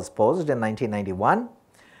problem was posed in 1991.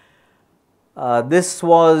 This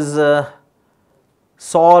was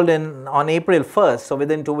solved on April 1st, so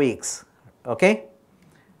within 2 weeks. Okay.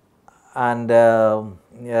 And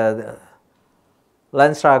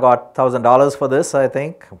Lenstra got $1,000 for this, I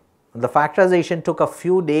think. The factorization took a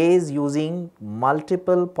few days using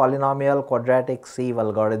multiple polynomial quadratic sieve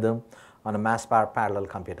algorithm on a mass parallel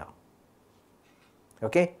computer.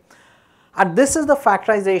 Okay. And this is the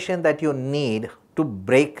factorization that you need to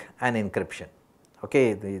break an encryption.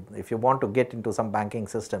 Okay. If you want to get into some banking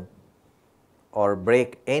system or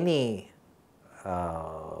break any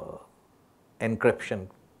encryption,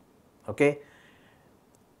 okay,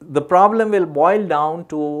 the problem will boil down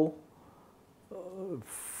to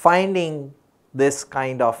finding this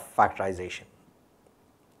kind of factorization.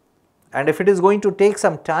 And if it is going to take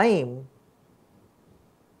some time,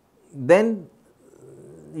 then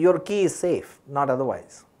your key is safe, not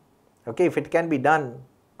otherwise. Okay, if it can be done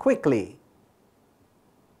quickly,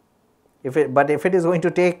 but if it is going to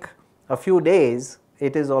take a few days,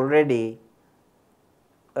 it is already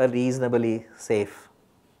a reasonably safe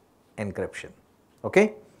encryption.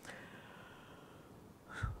 Okay.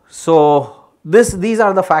 So, these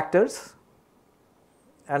are the factors,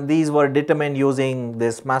 and these were determined using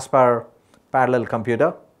this mass parallel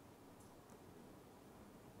computer.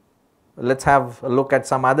 Let us have a look at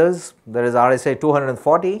some others. There is RSA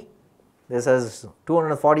 240. This has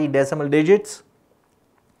 240 decimal digits.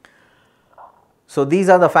 So, these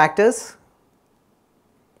are the factors,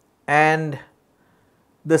 and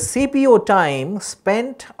the CPU time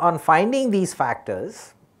spent on finding these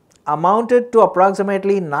factors amounted to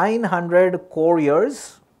approximately 900 core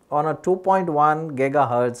years on a 2.1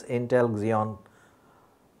 gigahertz Intel Xeon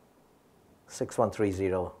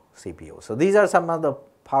 6130 CPU. So, these are some of the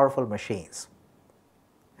powerful machines,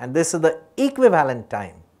 and this is the equivalent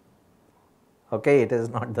time. Okay, it is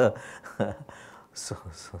not the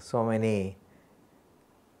so many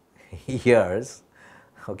years.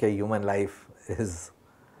 Okay, human life is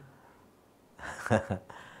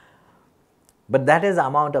but that is the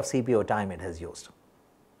amount of CPU time it has used.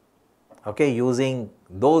 Okay, using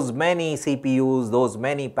those many CPUs, those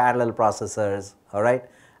many parallel processors, all right,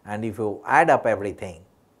 and if you add up everything,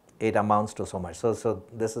 it amounts to so much. So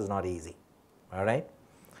this is not easy, all right.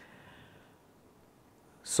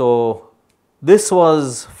 So this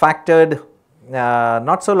was factored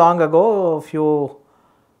not so long ago,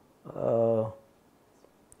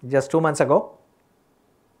 just 2 months ago.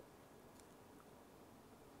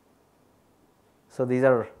 So these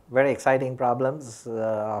are very exciting problems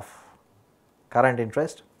of current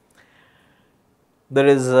interest. There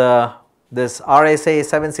is this RSA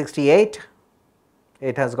 768.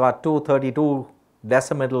 It has got 232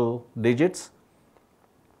 decimal digits.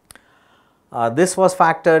 This was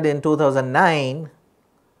factored in 2009,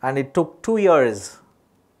 and it took 2 years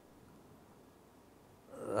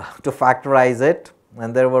to factorize it,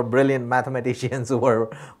 and there were brilliant mathematicians who were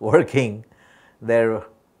working their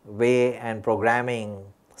way and programming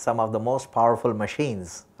some of the most powerful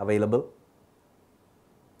machines available.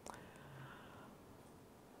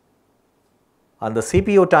 And the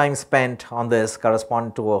CPU time spent on this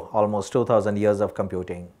correspond to almost 2000 years of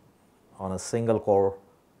computing on a single core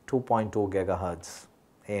 2.2 gigahertz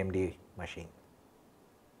AMD machine.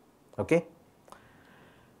 Okay.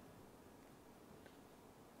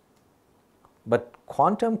 But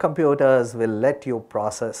quantum computers will let you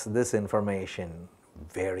process this information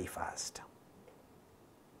very fast.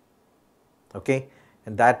 Okay,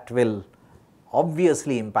 and that will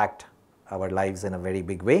obviously impact our lives in a very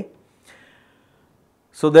big way.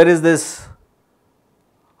 So, there is this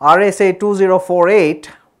RSA 2048,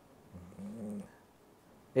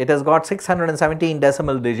 it has got 617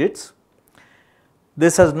 decimal digits.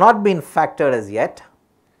 This has not been factored as yet,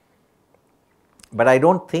 but I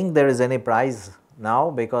do not think there is any prize now,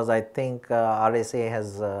 because I think RSA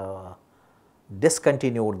has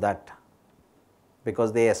discontinued that,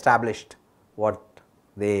 because they established what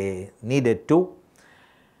they needed to,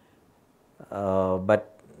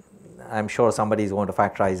 but I am sure somebody is going to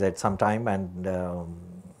factorize it sometime, and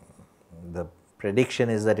the prediction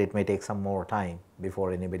is that it may take some more time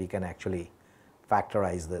before anybody can actually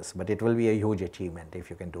factorize this, but it will be a huge achievement if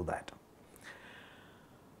you can do that.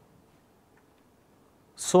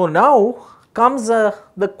 So, now comes the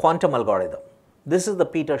quantum algorithm. This is the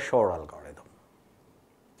Peter-Shor algorithm,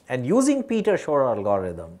 and using Peter-Shor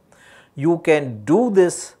algorithm you can do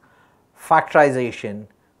this factorization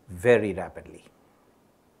very rapidly.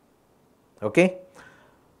 Okay.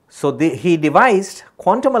 So, he devised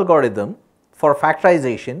quantum algorithm for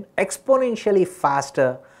factorization exponentially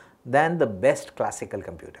faster than the best classical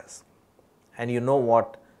computers, and you know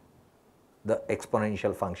what the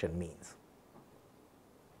exponential function means.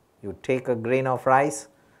 You take a grain of rice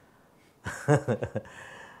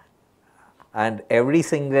and every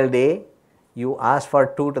single day you ask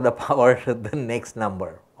for 2 to the power the next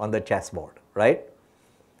number on the chessboard, right?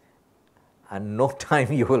 And no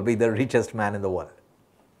time you will be the richest man in the world,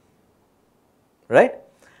 right?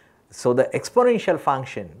 So, the exponential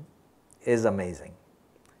function is amazing,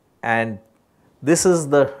 and this is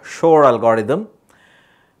the Shor algorithm.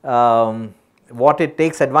 What it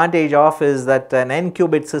takes advantage of is that an n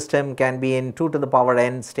qubit system can be in 2 to the power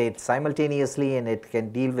n states simultaneously, and it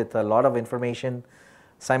can deal with a lot of information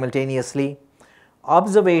simultaneously.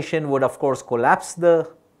 Observation would of course collapse the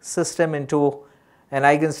system into an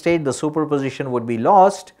eigenstate, the superposition would be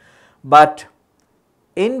lost, but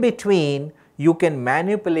in between you can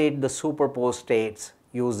manipulate the superposed states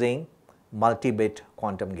using multi-bit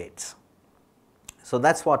quantum gates. So,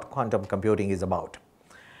 that is what quantum computing is about.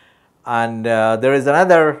 And there is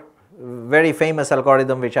another very famous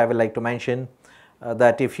algorithm which I would like to mention,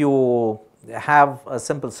 that if you have a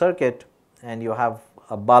simple circuit and you have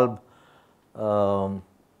a bulb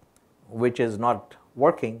which is not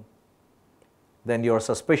working, then your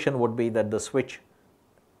suspicion would be that the switch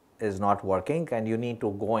is not working and you need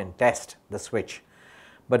to go and test the switch.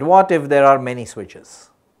 But what if there are many switches?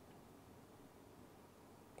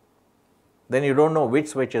 Then you do not know which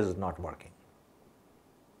switch is not working,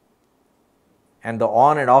 and the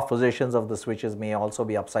on and off positions of the switches may also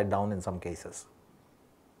be upside down in some cases.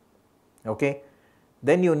 Okay?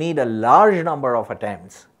 Then you need a large number of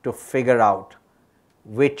attempts to figure out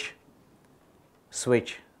which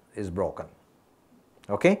switch is broken.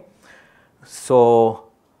 Okay? So,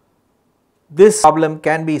 this problem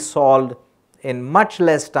can be solved in much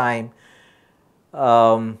less time.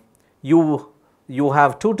 You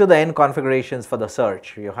have 2 to the n configurations for the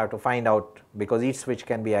search. You have to find out, because each switch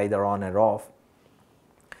can be either on or off.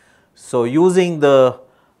 So, using the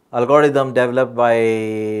algorithm developed by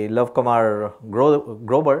Lavkumar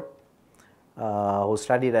Grover, who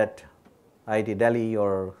studied at IIT Delhi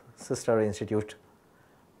or sister institute,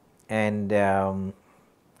 and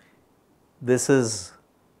this is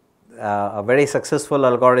a very successful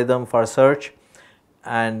algorithm for search,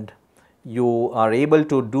 and you are able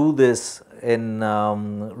to do this in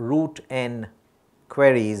root n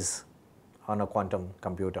queries on a quantum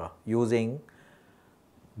computer using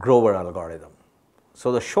Grover algorithm.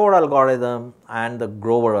 So, the Shor algorithm and the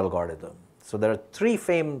Grover algorithm. So, there are 3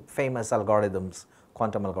 famous algorithms,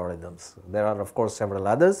 quantum algorithms. There are of course several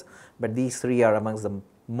others, but these 3 are amongst the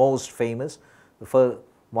most famous. The first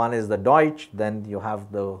one is the Deutsch, then you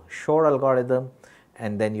have the Shor algorithm,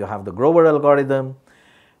 and then you have the Grover algorithm,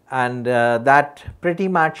 and that pretty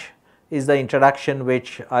much is the introduction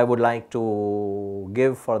which I would like to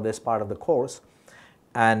give for this part of the course.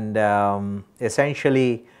 And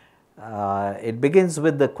essentially it begins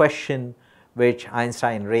with the question which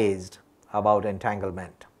Einstein raised about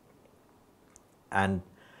entanglement, and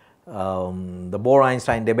the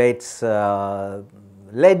Bohr-Einstein debates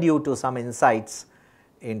led you to some insights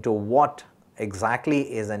into what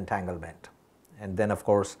exactly is entanglement, and then of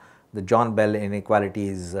course the John Bell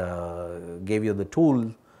inequalities gave you the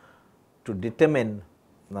tool to determine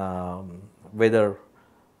whether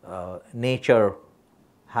nature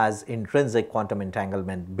has intrinsic quantum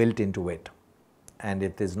entanglement built into it, and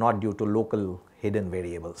it is not due to local hidden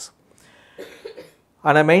variables.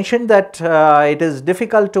 And I mentioned that it is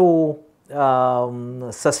difficult to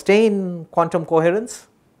sustain quantum coherence.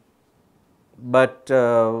 but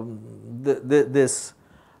this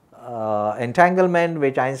entanglement,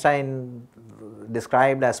 which Einstein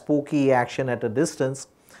described as spooky action at a distance,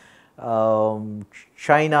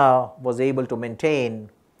 China was able to maintain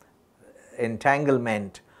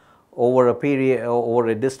entanglement over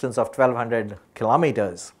a distance of 1200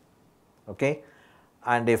 kilometers. Okay?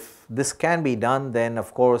 And if this can be done, then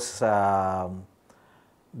of course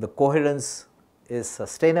the coherence is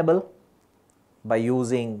sustainable by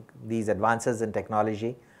using these advances in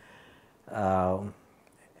technology, and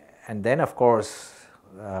then of course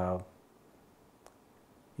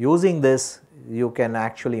using this you can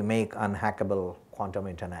actually make unhackable quantum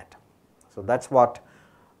internet. So that is what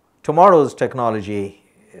tomorrow's technology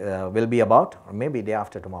will be about, or maybe day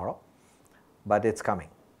after tomorrow, but it is coming.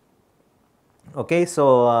 Okay,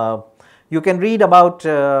 so you can read about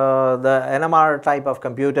the NMR type of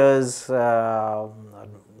computers.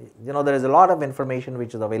 There is a lot of information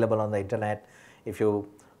which is available on the internet. If you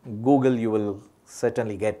Google, you will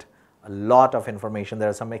certainly get a lot of information. There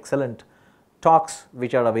are some excellent talks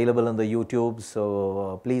which are available on the YouTube,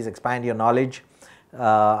 so please expand your knowledge.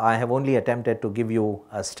 I have only attempted to give you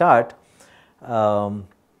a start, and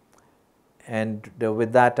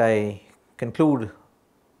with that I conclude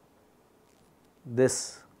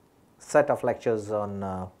this set of lectures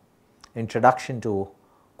on introduction to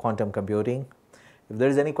quantum computing. If there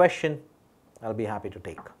is any question, I will be happy to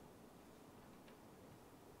take.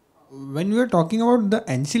 When we are talking about the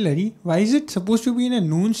ancillary, why is it supposed to be in a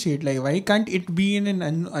known state? Like, why can't it be in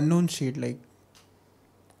an unknown state? Like,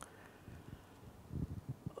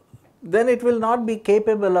 then it will not be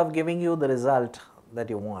capable of giving you the result that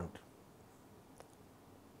you want.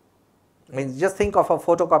 I mean, just think of a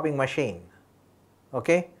photocopying machine.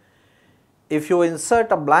 Okay? If you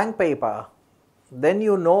insert a blank paper, then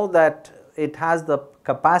you know that it has the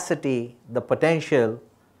capacity, the potential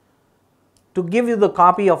to give you the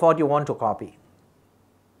copy of what you want to copy.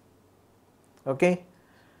 Okay?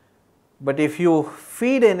 But if you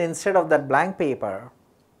feed in, instead of that blank paper,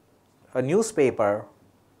 a newspaper,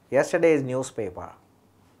 yesterday's newspaper,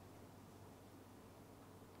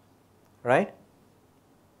 right?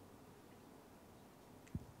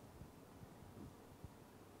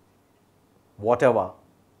 Whatever,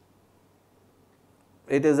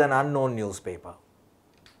 it is an unknown newspaper.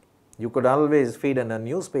 You could always feed in a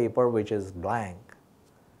newspaper which is blank,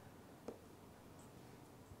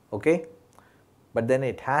 okay? But then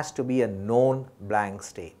it has to be a known blank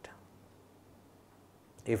state.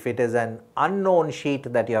 If it is an unknown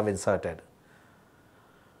sheet that you have inserted,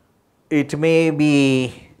 it may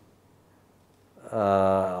be,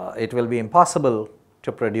 it will be impossible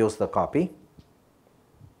to produce the copy,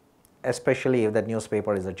 especially if that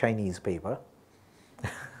newspaper is a Chinese paper.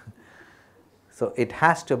 So it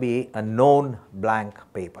has to be a known blank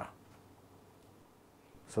paper.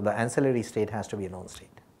 So the ancillary state has to be a known state.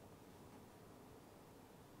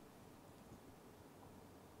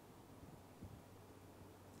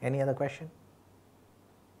 Any other question?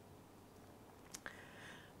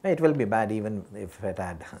 It will be bad even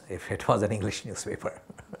if it was an English newspaper.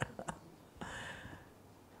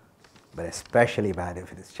 But especially bad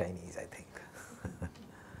if it is Chinese, I think.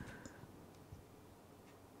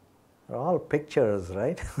 They're all pictures,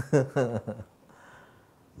 right?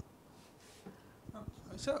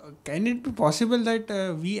 So can it be possible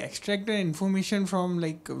that we extract the information from,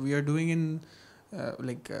 like we are doing in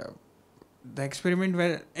the experiment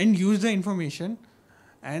where, and use the information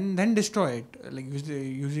and then destroy it, like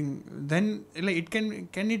then like it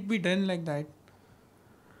can it be done like that?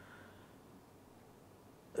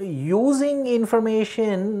 Using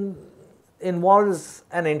information involves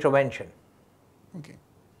an intervention. Okay.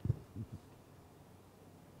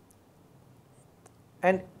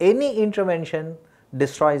 And any intervention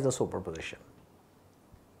destroys the superposition.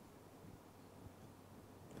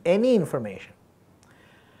 Any information.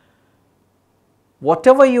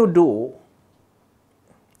 Whatever you do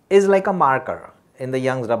is like a marker in the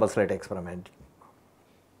Young's double slit experiment.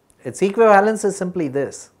 Its equivalence is simply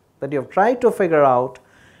this, that you have tried to figure out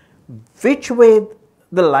which way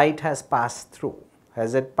the light has passed through.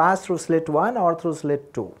 Has it passed through slit 1 or through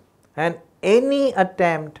slit 2? And any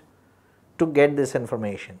attempt to get this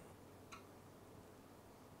information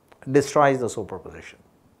destroys the superposition.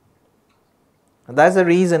 And that is the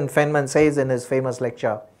reason Feynman says in his famous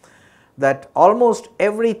lecture that almost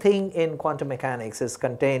everything in quantum mechanics is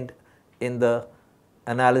contained in the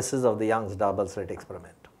analysis of the Young's double slit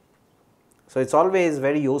experiment. So it is always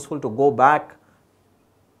very useful to go back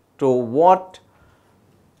to what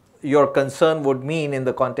your concern would mean in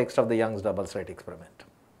the context of the Young's double slit experiment,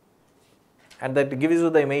 and that gives you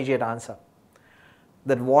the immediate answer.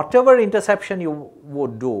 that whatever interception you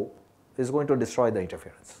would do is going to destroy the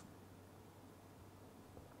interference,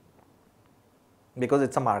 because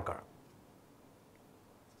it's a marker.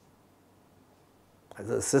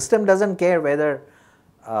 The system doesn't care whether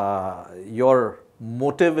your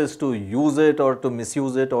motive is to use it or to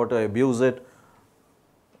misuse it or to abuse it,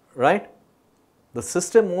 right? The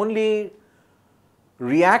system only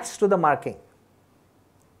reacts to the marking,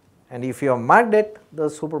 and if you have marked it, the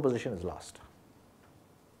superposition is lost.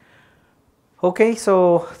 Okay,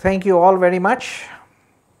 so thank you all very much.